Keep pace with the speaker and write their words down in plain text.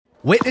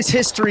Witness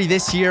history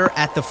this year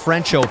at the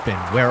French Open,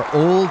 where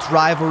old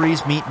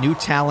rivalries meet new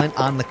talent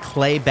on the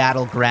clay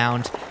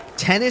battleground.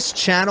 Tennis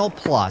Channel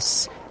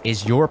Plus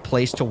is your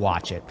place to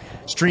watch it.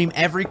 Stream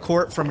every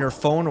court from your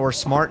phone or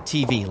smart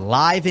TV,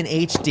 live in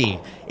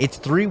HD. It's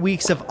 3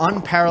 weeks of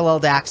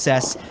unparalleled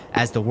access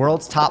as the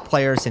world's top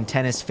players in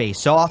tennis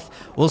face off.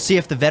 We'll see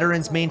if the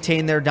veterans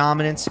maintain their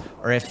dominance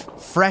or if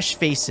fresh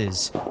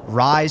faces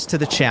rise to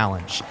the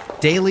challenge.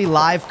 Daily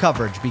live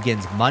coverage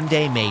begins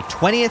Monday, May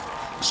 20th.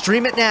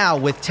 Stream it now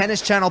with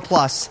Tennis Channel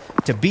Plus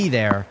to be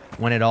there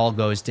when it all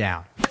goes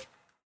down.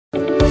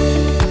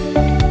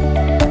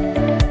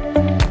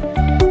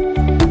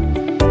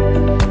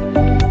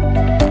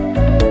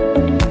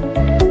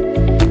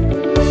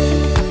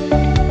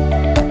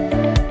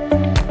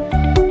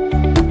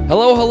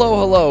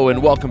 Hello,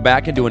 and welcome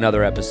back into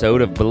another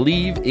episode of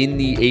Believe in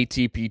the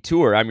ATP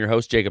Tour. I'm your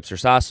host, Jacob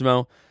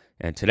Sersosimo,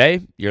 and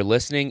today you're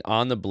listening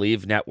on the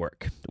Believe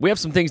Network. We have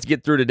some things to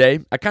get through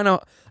today.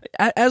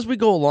 As we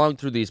go along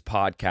through these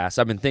podcasts,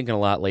 I've been thinking a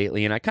lot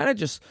lately, and I kind of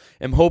just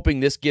am hoping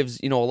this gives,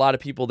 a lot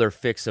of people their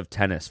fix of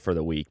tennis for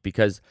the week,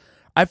 because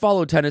I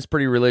follow tennis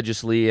pretty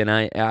religiously, and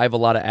I have a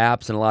lot of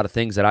apps and a lot of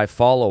things that I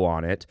follow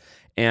on it.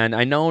 And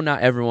I know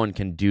not everyone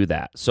can do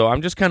that. So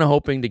I'm just kind of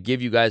hoping to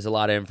give you guys a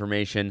lot of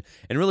information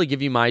and really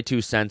give you my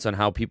 2 cents on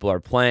how people are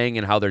playing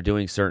and how they're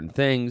doing certain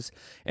things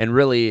and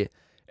really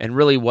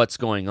what's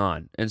going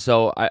on. And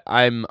so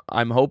I'm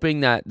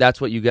hoping that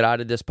that's what you get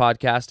out of this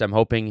podcast. I'm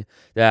hoping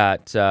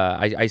that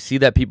I see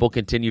that people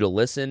continue to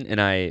listen, and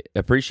I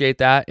appreciate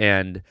that.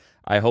 And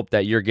I hope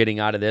that you're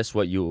getting out of this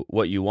what you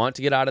want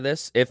to get out of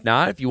this. If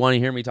not, if you want to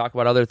hear me talk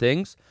about other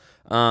things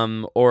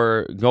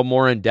or go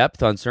more in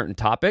depth on certain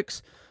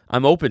topics,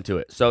 I'm open to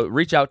it. So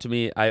reach out to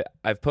me.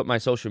 I've put my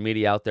social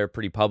media out there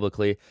pretty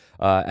publicly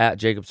at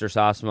Jacob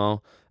Sersosimo,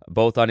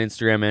 both on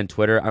Instagram and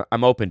Twitter.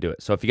 I'm open to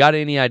it. So if you got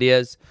any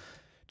ideas,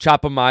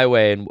 chop them my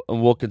way, and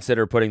we'll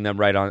consider putting them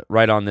right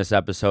on this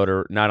episode,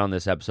 or not on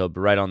this episode,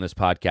 but right on this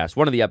podcast.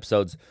 One of the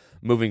episodes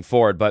moving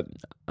forward. But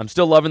I'm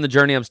still loving the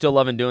journey. I'm still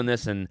loving doing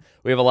this, and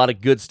we have a lot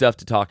of good stuff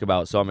to talk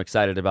about. So I'm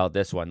excited about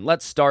this one.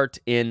 Let's start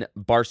in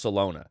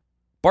Barcelona.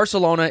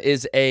 Barcelona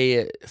is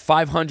a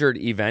 500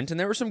 event, and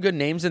there were some good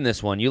names in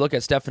this one. You look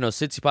at Stefanos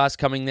Tsitsipas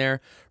coming there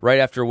right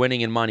after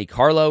winning in Monte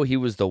Carlo. He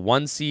was the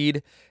 1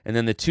 seed, and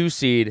then the 2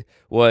 seed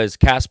was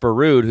Casper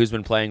Ruud, who's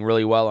been playing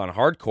really well on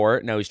hard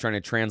court. Now he's trying to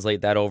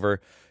translate that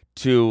over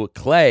to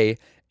clay,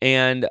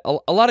 and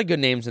a lot of good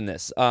names in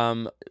this.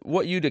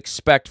 What you'd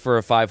expect for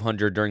a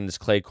 500 during this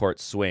clay court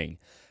swing.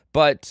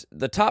 But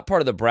the top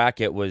part of the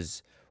bracket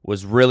was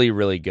really,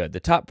 really good.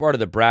 The top part of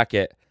the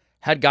bracket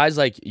had guys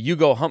like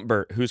Hugo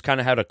Humbert, who's kind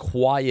of had a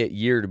quiet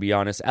year, to be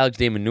honest. Alex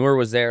de Minaur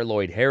was there.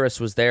 Lloyd Harris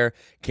was there.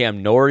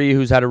 Cam Norrie,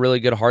 who's had a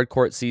really good hard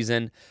court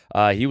season.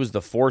 He was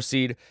the 4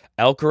 seed.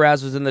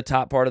 Alcaraz was in the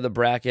top part of the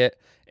bracket,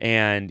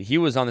 and he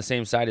was on the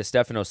same side as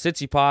Stefanos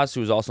Tsitsipas,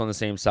 who was also on the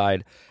same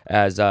side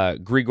as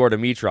Grigor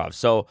Dimitrov.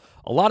 So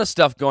a lot of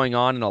stuff going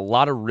on and a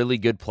lot of really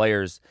good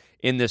players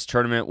in this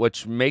tournament,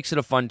 which makes it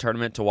a fun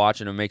tournament to watch,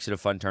 and it makes it a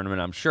fun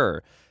tournament, I'm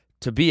sure,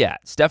 to be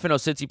at.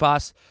 Stefanos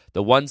Tsitsipas,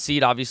 the 1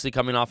 seed, obviously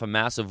coming off a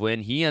massive win.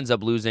 He ends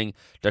up losing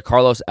to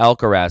Carlos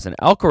Alcaraz, and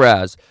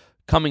Alcaraz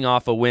coming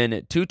off a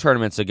win 2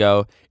 tournaments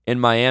ago in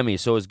Miami.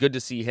 So it was good to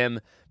see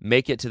him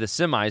make it to the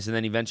semis and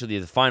then eventually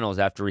the finals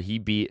after he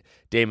beat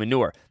de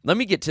Minaur. Let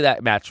me get to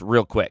that match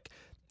real quick.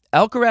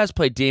 Alcaraz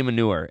played de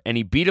Minaur, and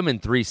he beat him in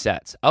 3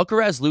 sets.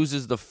 Alcaraz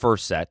loses the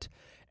first set,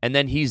 and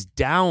then he's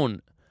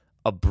down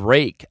a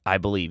break, I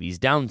believe. He's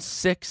down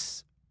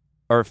 6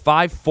 or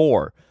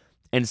 5-4.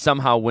 And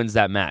somehow wins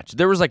that match.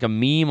 There was like a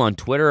meme on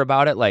Twitter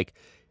about it, like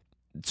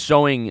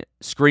showing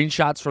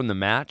screenshots from the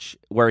match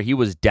where he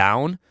was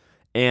down,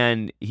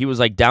 and he was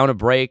like down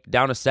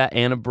a set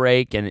and a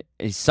break, and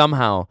he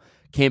somehow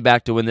came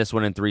back to win this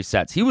one in 3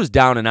 sets. He was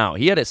down and out.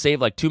 He had to save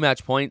like 2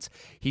 match points.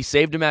 He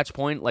saved a match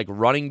point like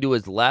running to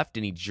his left,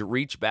 and he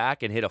reached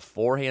back and hit a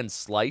forehand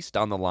slice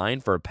down the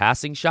line for a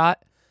passing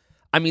shot.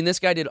 I mean, this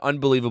guy did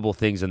unbelievable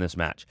things in this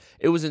match.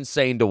 It was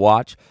insane to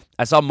watch.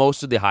 I saw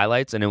most of the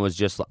highlights, and it was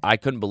just, I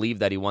couldn't believe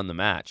that he won the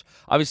match.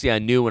 Obviously, I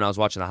knew when I was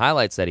watching the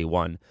highlights that he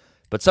won,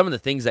 but some of the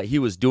things that he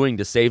was doing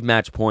to save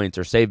match points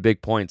or save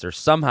big points or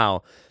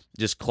somehow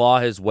just claw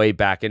his way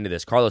back into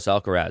this. Carlos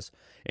Alcaraz,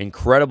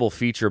 incredible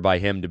feature by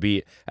him to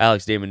beat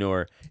Alex de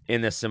Minaur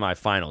in the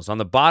semifinals. On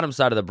the bottom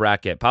side of the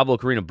bracket, Pablo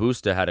Carreño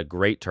Busta had a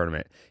great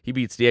tournament. He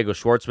beats Diego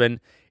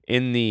Schwartzman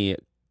in the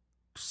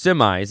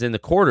semis, in the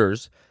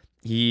quarters.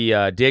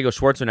 Diego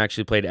Schwartzman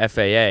actually played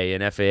FAA,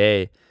 and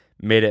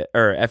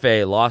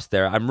FAA lost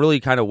there. I'm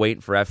really kind of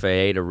waiting for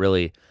FAA to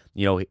really,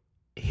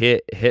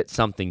 hit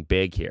something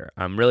big here.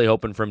 I'm really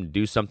hoping for him to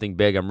do something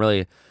big. I'm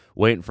really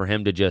waiting for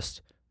him to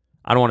just,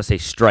 I don't want to say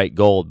strike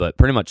gold, but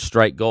pretty much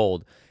strike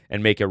gold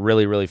and make it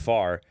really, really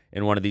far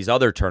in one of these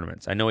other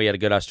tournaments. I know he had a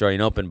good Australian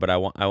Open, but I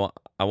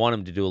want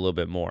him to do a little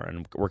bit more,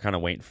 and we're kind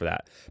of waiting for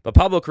that. But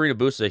Pablo Carreño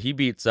Busta, he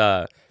beats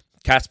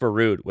Casper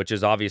Ruud, which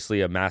is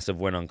obviously a massive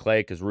win on clay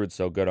because Ruud's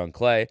so good on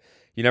clay.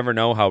 You never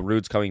know how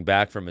Ruud's coming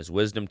back from his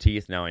wisdom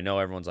teeth. Now, I know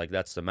everyone's like,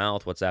 that's the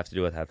mouth. What's that have to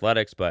do with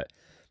athletics? But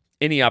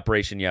any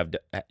operation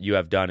you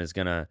have done is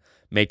going to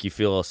make you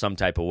feel some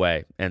type of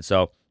way. And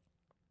so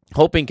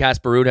hoping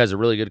Casper Ruud has a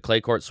really good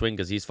clay court swing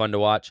because he's fun to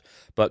watch.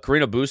 But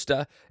Carreño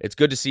Busta, it's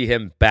good to see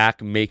him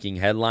back making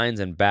headlines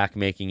and back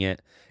making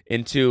it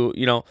into,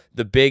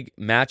 the big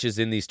matches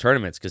in these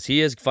tournaments because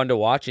he is fun to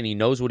watch and he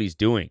knows what he's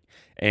doing.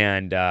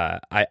 And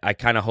I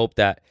kind of hope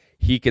that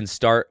he can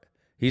start.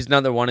 He's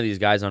another one of these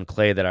guys on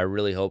clay that I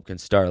really hope can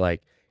start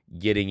like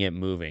getting it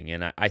moving.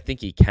 And I think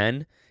he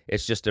can.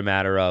 It's just a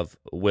matter of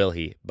will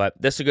he. But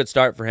this is a good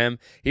start for him.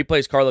 He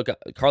plays Carlos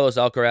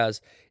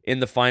Alcaraz in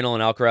the final,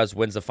 and Alcaraz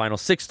wins the final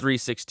 6-3,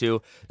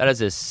 6-2. That is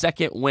his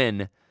second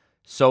win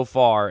so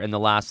far in the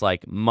last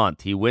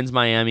month. He wins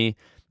Miami.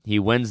 He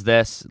wins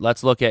this.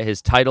 Let's look at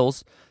his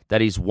titles that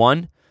he's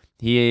won.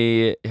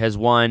 He has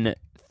won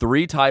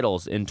 3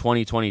 titles in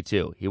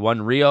 2022. He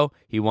won Rio,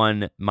 he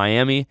won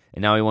Miami,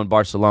 and now he won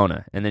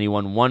Barcelona. And then he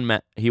won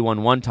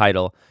one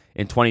title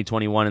in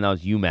 2021, and that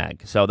was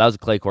UMAG. So that was a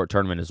clay court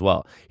tournament as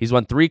well. He's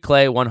won 3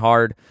 clay, 1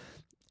 hard,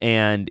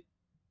 and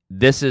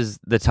this is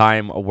the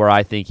time where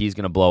I think he's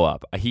going to blow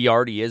up. He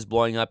already is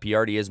blowing up. He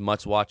already is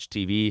must-watch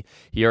TV.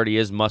 He already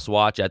is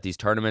must-watch at these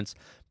tournaments.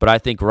 But I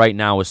think right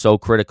now is so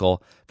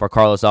critical for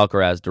Carlos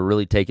Alcaraz to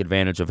really take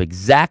advantage of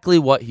exactly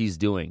what he's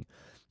doing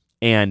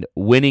and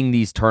winning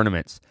these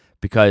tournaments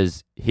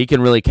because he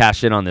can really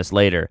cash in on this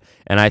later.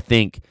 And I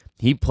think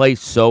he plays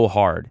so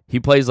hard.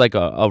 He plays like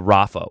a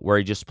Rafa, where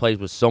he just plays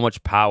with so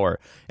much power,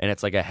 and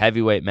it's like a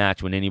heavyweight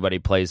match when anybody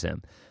plays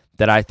him,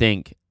 that I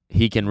think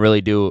he can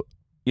really do,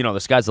 the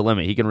sky's the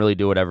limit. He can really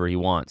do whatever he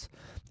wants.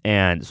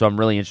 And so I'm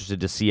really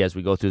interested to see as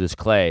we go through this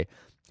clay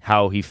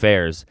how he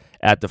fares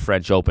at the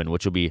French Open,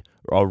 which will be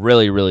a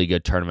really, really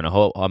good tournament.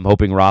 I'm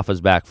hoping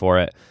Rafa's back for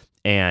it,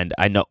 and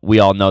we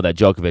all know that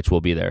Djokovic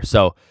will be there.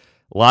 So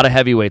a lot of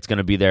heavyweights going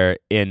to be there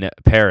in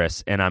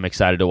Paris, and I'm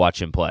excited to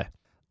watch him play.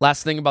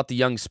 Last thing about the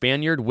young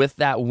Spaniard, with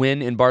that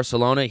win in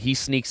Barcelona, he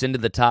sneaks into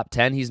the top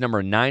 10. He's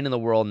number 9 in the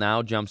world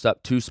now, jumps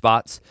up 2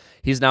 spots.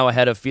 He's now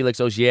ahead of Felix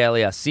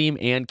Auger-Aliassime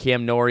and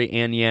Cam Norrie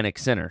and Jannik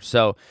Sinner.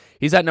 So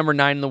he's at number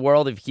 9 in the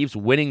world. If he keeps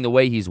winning the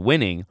way he's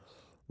winning,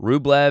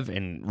 Rublev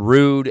and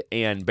Ruud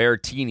and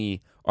Berrettini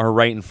are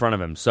right in front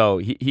of him. So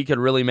he could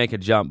really make a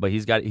jump, but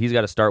he's got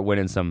to start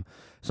winning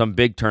some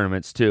big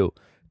tournaments too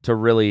to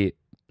really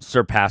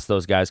surpass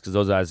those guys, because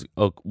those guys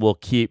will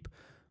keep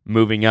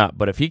moving up.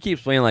 But if he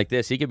keeps playing like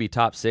this, he could be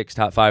top 6,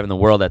 top 5 in the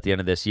world at the end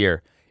of this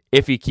year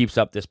if he keeps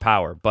up this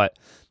power. But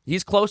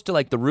he's close to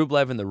like the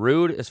Rublev and the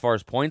Ruud as far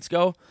as points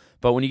go.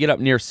 But when you get up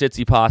near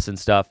Tsitsipas and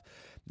stuff,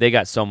 they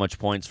got so much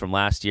points from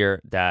last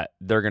year that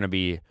they're going to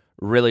be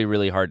really,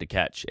 really hard to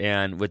catch.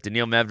 And with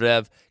Daniil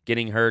Medvedev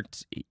getting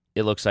hurt,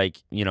 it looks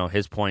like,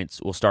 his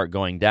points will start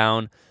going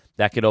down.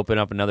 That could open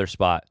up another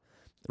spot.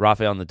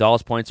 Rafael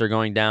Nadal's points are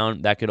going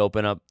down. That could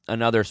open up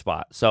another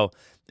spot. So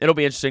it'll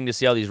be interesting to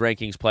see how these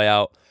rankings play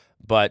out,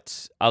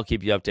 but I'll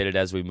keep you updated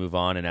as we move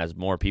on and as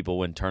more people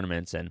win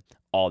tournaments and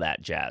all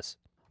that jazz.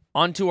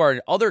 On to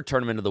our other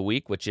tournament of the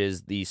week, which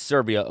is the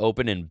Serbia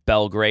Open in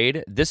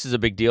Belgrade. This is a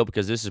big deal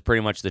because this is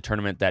pretty much the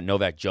tournament that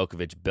Novak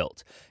Djokovic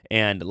built.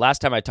 And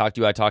last time I talked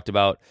to you, I talked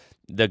about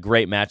the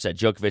great match that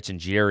Djokovic and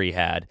Jarry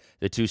had,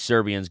 the 2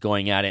 Serbians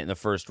going at it in the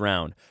first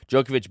round.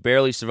 Djokovic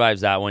barely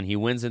survives that one. He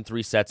wins in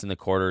 3 sets in the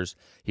quarters.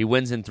 He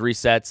wins in 3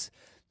 sets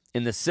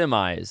in the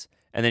semis,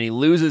 and then he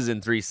loses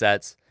in 3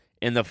 sets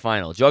in the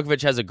final.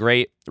 Djokovic has a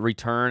great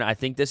return. I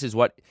think this is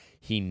what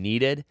he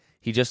needed.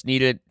 He just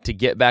needed to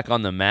get back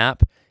on the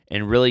map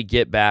and really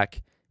get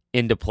back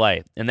into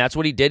play. And that's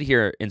what he did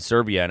here in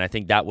Serbia, and I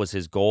think that was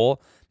his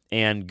goal.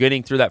 And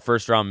getting through that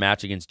first round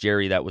match against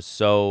Jarry that was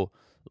so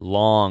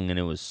long and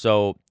it was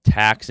so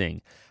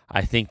taxing,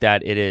 I think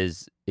that it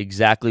is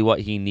exactly what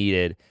he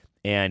needed,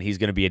 and he's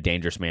going to be a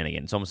dangerous man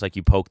again. It's almost like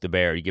you poke the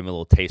bear, you give him a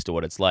little taste of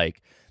what it's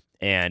like,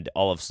 and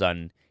all of a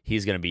sudden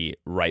he's going to be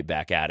right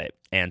back at it.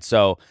 And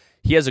so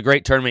he has a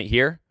great tournament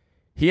here.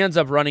 He ends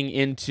up running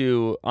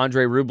into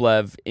Andrei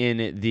Rublev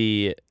in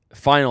the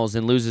finals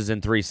and loses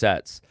in 3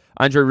 sets.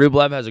 Andrei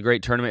Rublev has a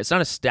great tournament. It's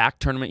not a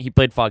stacked tournament. He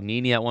played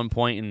Fognini at one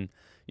point and,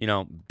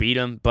 beat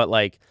him, but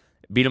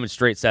beat him in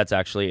straight sets,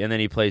 actually, and then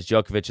he plays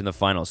Djokovic in the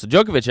finals. So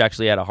Djokovic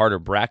actually had a harder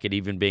bracket,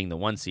 even being the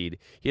 1 seed.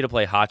 He had to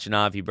play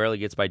Khachanov. He barely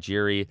gets by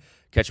Jarry.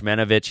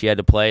 Kecmanovic, he had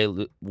to play,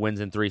 wins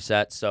in 3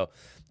 sets. So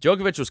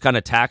Djokovic was kind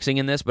of taxing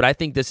in this, but I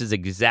think this is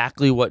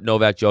exactly what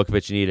Novak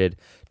Djokovic needed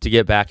to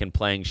get back in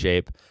playing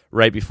shape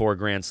right before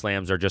Grand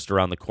Slams are just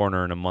around the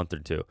corner in a month or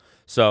 2.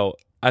 So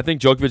I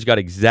think Djokovic got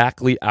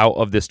exactly out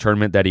of this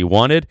tournament that he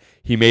wanted.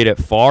 He made it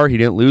far. He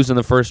didn't lose in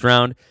the first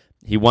round.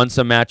 He won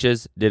some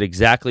matches, did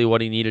exactly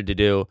what he needed to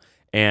do,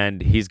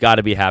 and he's got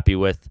to be happy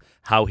with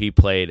how he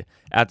played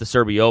at the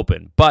Serbia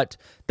Open. But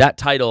that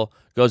title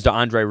goes to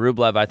Andrei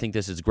Rublev. I think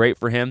this is great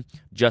for him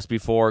just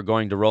before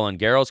going to Roland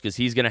Garros, because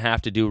he's going to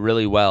have to do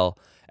really well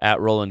at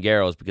Roland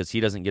Garros because he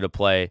doesn't get to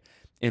play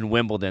in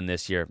Wimbledon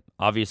this year.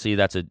 Obviously,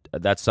 that's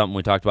something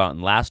we talked about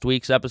in last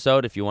week's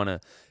episode. If you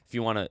want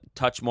to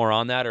touch more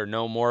on that or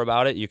know more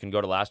about it, you can go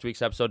to last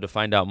week's episode to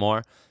find out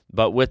more.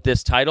 But with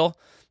this title,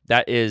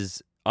 that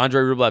is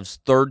Andrei Rublev's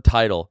 3rd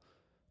title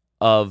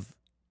of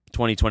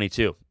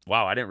 2022.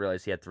 Wow, I didn't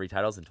realize he had 3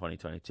 titles in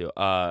 2022.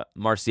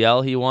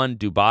 Marseille he won,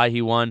 Dubai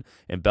he won,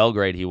 and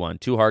Belgrade he won.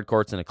 2 hard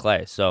courts and a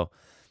clay. So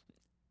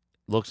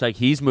looks like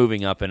he's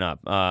moving up and up.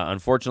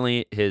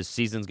 Unfortunately, his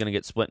season's going to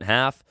get split in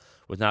half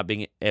with not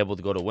being able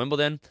to go to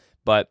Wimbledon,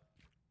 but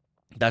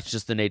that's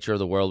just the nature of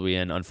the world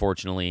we're in,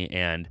 unfortunately,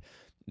 and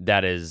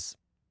that is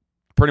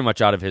pretty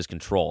much out of his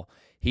control.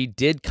 He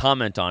did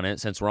comment on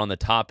it, since we're on the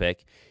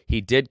topic.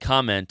 He did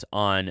comment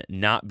on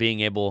not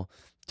being able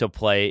to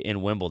play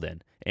in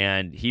Wimbledon,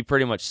 and he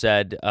pretty much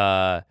said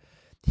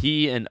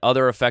he and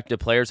other affected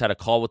players had a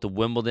call with the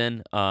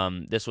Wimbledon.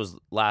 This was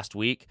last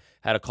week.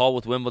 Had a call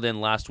with Wimbledon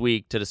last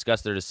week to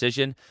discuss their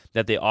decision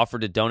that they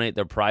offered to donate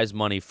their prize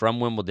money from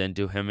Wimbledon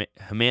to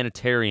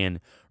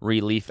humanitarian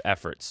relief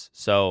efforts.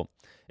 So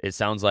it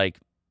sounds like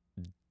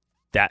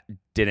that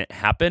didn't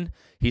happen.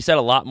 He said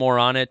a lot more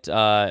on it.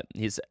 I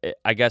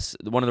guess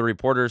one of the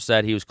reporters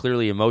said he was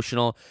clearly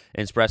emotional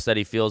and expressed that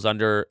he feels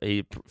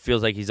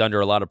like he's under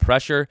a lot of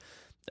pressure.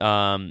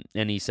 And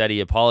he said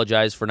he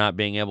apologized for not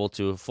being able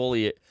to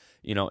fully,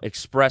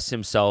 express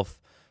himself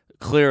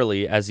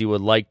clearly as he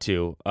would like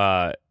to,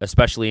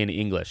 especially in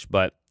English.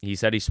 But he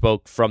said he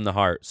spoke from the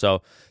heart.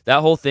 So that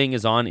whole thing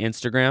is on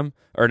Instagram,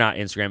 or not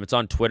Instagram. It's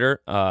on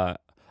Twitter.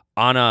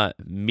 Anna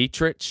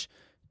Mitric,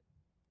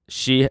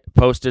 she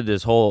posted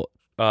this whole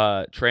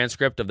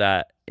transcript of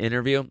that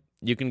interview.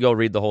 You can go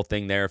read the whole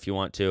thing there if you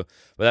want to.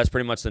 But that's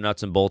pretty much the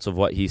nuts and bolts of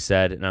what he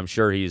said. And I'm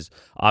sure he's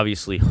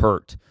obviously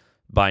hurt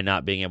by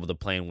not being able to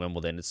play in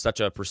Wimbledon. It's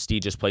such a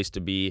prestigious place to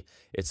be.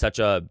 It's such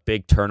a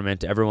big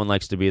tournament. Everyone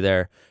likes to be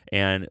there.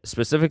 And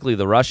specifically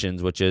the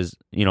Russians, which is,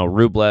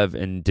 Rublev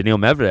and Daniil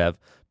Medvedev,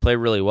 play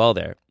really well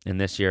there.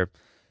 And this year,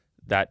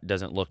 that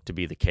doesn't look to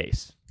be the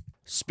case.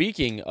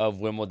 Speaking of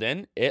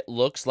Wimbledon, it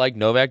looks like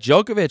Novak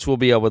Djokovic will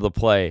be able to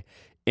play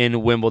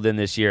in Wimbledon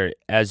this year.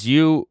 As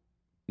you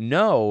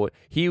know,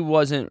 he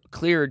wasn't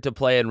cleared to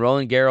play in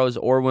Roland Garros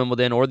or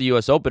Wimbledon or the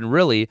U.S. Open,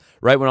 really,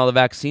 right when all the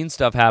vaccine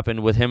stuff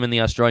happened with him in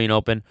the Australian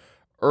Open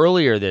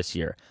earlier this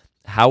year.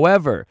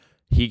 However,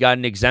 he got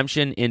an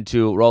exemption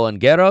into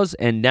Roland Garros,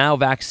 and now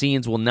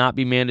vaccines will not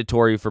be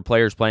mandatory for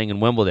players playing in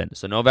Wimbledon.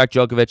 So Novak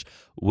Djokovic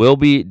will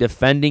be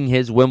defending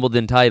his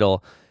Wimbledon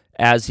title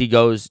as he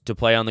goes to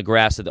play on the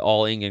grass at the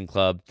All England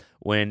Club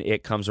when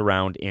it comes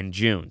around in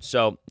June.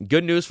 So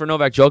good news for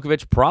Novak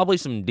Djokovic, probably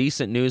some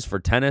decent news for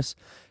tennis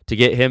to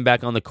get him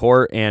back on the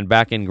court and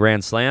back in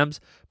Grand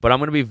Slams. But I'm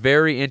going to be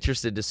very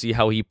interested to see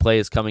how he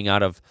plays coming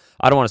out of,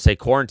 I don't want to say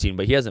quarantine,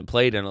 but he hasn't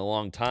played in a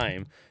long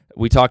time.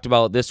 We talked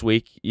about this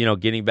week,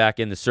 getting back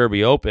in the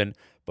Serbia Open.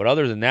 But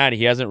other than that,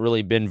 he hasn't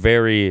really been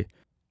very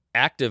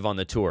active on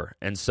the tour.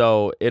 And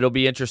so it'll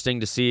be interesting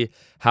to see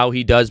how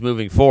he does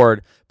moving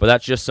forward. But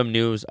that's just some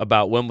news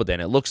about Wimbledon.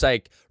 It looks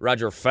like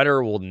Roger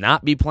Federer will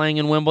not be playing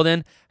in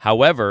Wimbledon.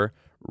 However,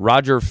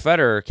 Roger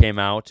Federer came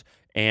out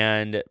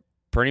and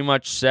pretty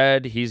much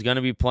said he's going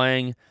to be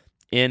playing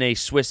in a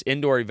Swiss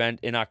indoor event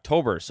in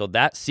October. So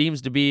that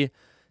seems to be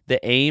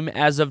the aim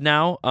as of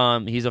now.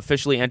 He's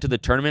officially entered the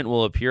tournament,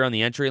 will appear on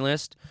the entry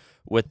list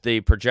with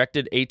the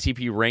projected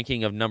ATP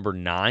ranking of number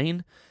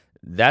 9.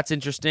 That's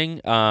interesting.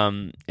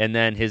 And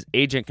then his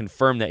agent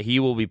confirmed that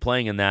he will be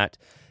playing in that,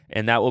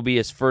 and that will be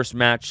his first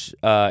match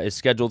is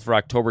scheduled for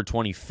October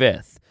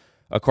 25th,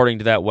 according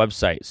to that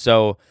website.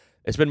 So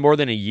it's been more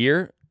than a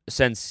year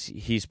since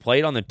he's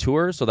played on the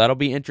tour, so that'll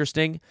be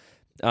interesting.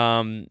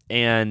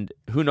 And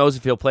who knows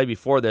if he'll play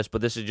before this,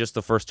 but this is just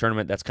the first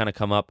tournament that's kind of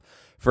come up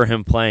for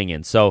him playing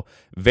in. So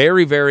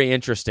very, very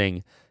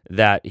interesting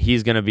that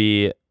he's going to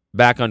be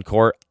back on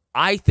court.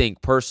 I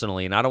think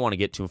personally, and I don't want to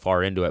get too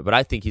far into it, but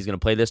I think he's going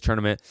to play this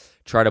tournament,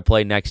 try to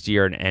play next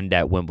year, and end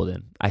at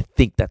Wimbledon. I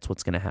think that's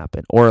what's going to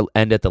happen. Or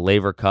end at the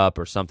Laver Cup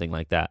or something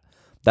like that.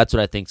 That's what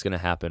I think is going to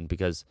happen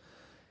because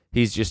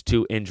he's just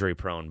too injury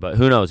prone. But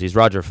who knows? He's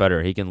Roger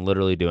Federer. He can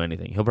literally do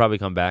anything. He'll probably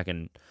come back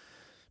and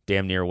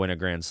damn near win a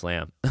Grand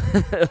Slam.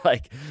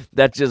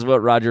 That's just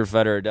what Roger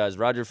Federer does.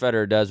 Roger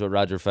Federer does what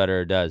Roger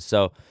Federer does.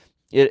 So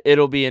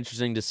it'll be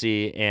interesting to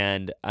see,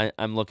 and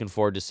I'm looking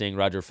forward to seeing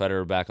Roger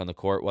Federer back on the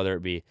court, whether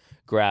it be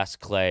grass,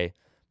 clay,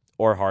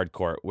 or hard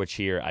court, which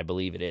here I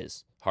believe it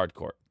is hard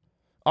court.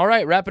 All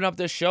right, wrapping up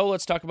this show,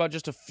 let's talk about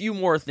just a few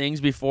more things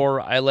before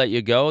I let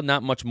you go.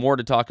 Not much more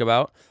to talk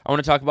about. I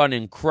want to talk about an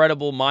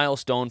incredible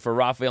milestone for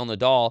Rafael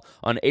Nadal.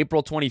 On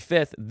April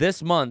 25th,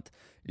 this month,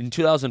 in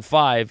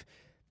 2005,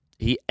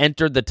 he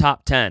entered the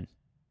top 10.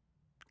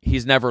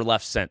 He's never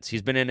left since.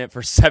 He's been in it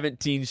for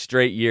 17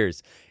 straight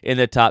years in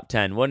the top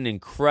 10. What an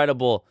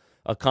incredible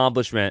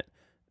accomplishment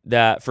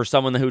that for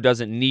someone who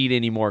doesn't need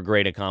any more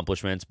great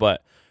accomplishments.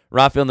 But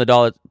Rafael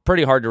Nadal, it's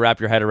pretty hard to wrap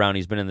your head around.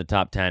 He's been in the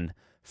top 10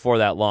 for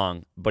that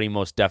long, but he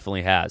most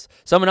definitely has.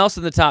 Someone else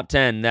in the top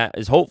 10 that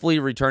is hopefully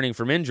returning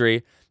from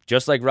injury,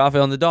 just like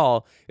Rafael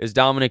Nadal, is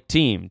Dominic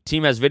Thiem.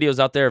 Thiem has videos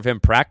out there of him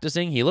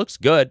practicing. He looks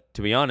good,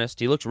 to be honest.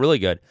 He looks really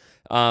good.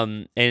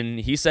 And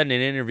he said in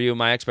an interview,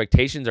 my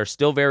expectations are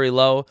still very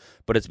low,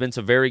 but it's been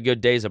some very good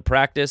days of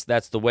practice.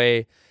 That's the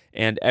way,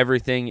 and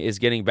everything is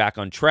getting back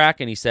on track.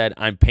 And he said,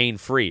 I'm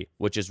pain-free,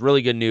 which is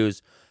really good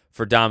news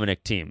for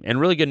Dominic Thiem, and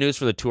really good news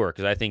for the tour,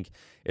 because I think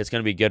it's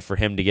going to be good for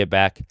him to get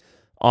back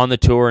on the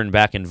tour and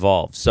back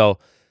involved. So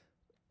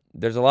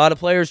there's a lot of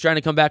players trying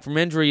to come back from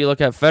injury. You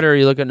look at Federer,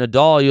 you look at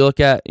Nadal, you look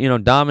at,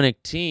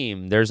 Dominic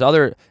Thiem. There's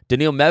other,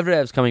 Daniil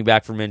Medvedev's coming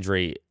back from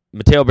injury.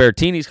 Matteo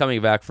Berrettini's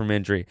coming back from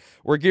injury.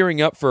 We're gearing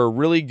up for a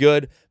really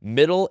good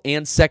middle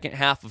and second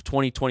half of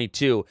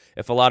 2022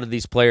 if a lot of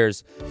these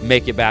players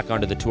make it back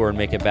onto the tour and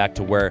make it back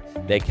to where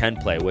they can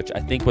play, which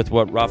I think with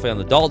what Rafael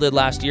Nadal did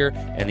last year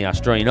and the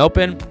Australian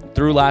Open,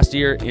 through last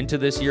year into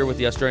this year with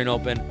the Australian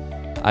Open,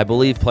 I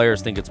believe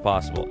players think it's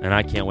possible, and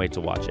I can't wait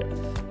to watch it.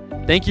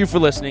 Thank you for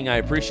listening. I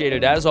appreciate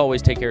it. As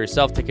always, take care of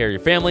yourself, take care of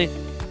your family.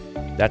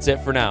 That's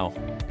it for now.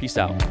 Peace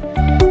out.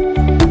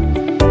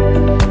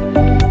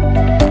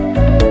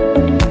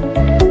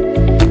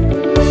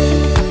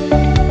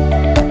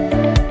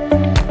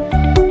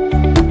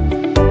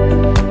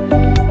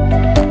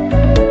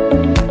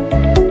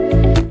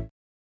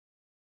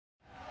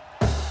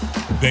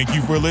 Thank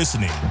you for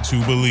listening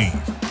to Believe.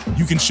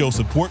 You can show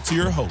support to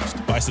your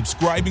host by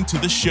subscribing to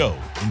the show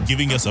and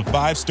giving us a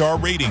 5-star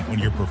rating on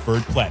your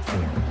preferred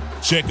platform.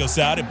 Check us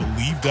out at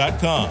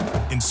Believe.com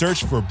and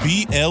search for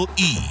BLEAV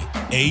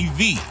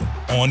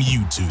on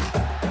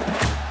YouTube.